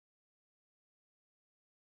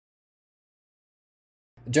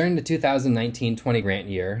During the 2019-20 grant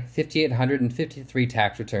year, 5,853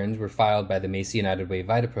 tax returns were filed by the Mesa United Way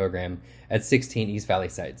VITA program at 16 East Valley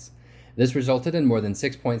sites. This resulted in more than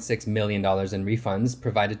 $6.6 million in refunds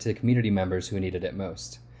provided to community members who needed it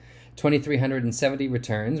most. 2,370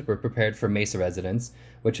 returns were prepared for Mesa residents,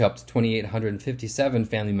 which helped 2,857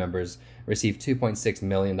 family members receive $2.6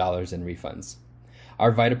 million in refunds.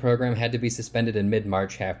 Our VITA program had to be suspended in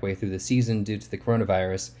mid-March, halfway through the season due to the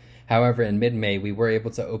coronavirus. However, in mid-May, we were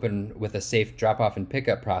able to open with a safe drop-off and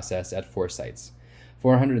pickup process at 4 sites.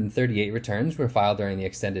 438 returns were filed during the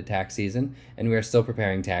extended tax season, and we are still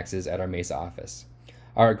preparing taxes at our Mesa office.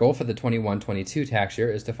 Our goal for the 21-22 tax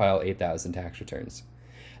year is to file 8,000 tax returns.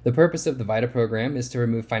 The purpose of the VITA program is to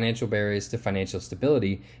remove financial barriers to financial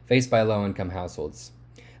stability faced by low-income households.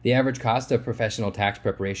 The average cost of professional tax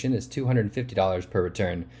preparation is $250 per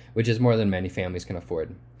return, which is more than many families can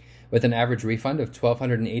afford. With an average refund of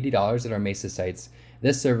 $1,280 at our Mesa sites,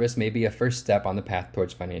 this service may be a first step on the path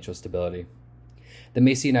towards financial stability. The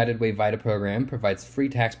Mesa United Way VITA program provides free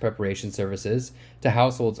tax preparation services to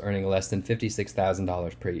households earning less than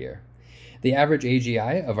 $56,000 per year. The average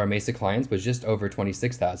AGI of our Mesa clients was just over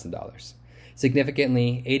 $26,000.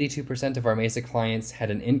 Significantly, 82% of our Mesa clients had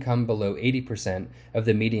an income below 80% of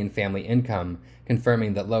the median family income,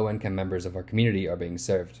 confirming that low-income members of our community are being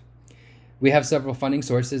served. We have several funding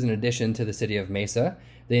sources in addition to the City of Mesa.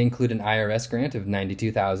 They include an IRS grant of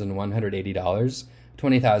 $92,180,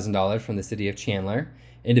 $20,000 from the City of Chandler,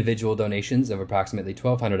 individual donations of approximately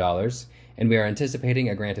 $1,200, and we are anticipating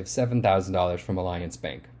a grant of $7,000 from Alliance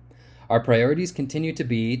Bank. Our priorities continue to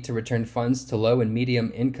be to return funds to low and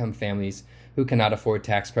medium income families who cannot afford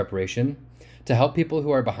tax preparation, to help people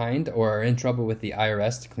who are behind or are in trouble with the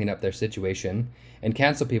IRS to clean up their situation, and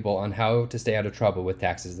counsel people on how to stay out of trouble with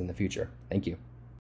taxes in the future. Thank you.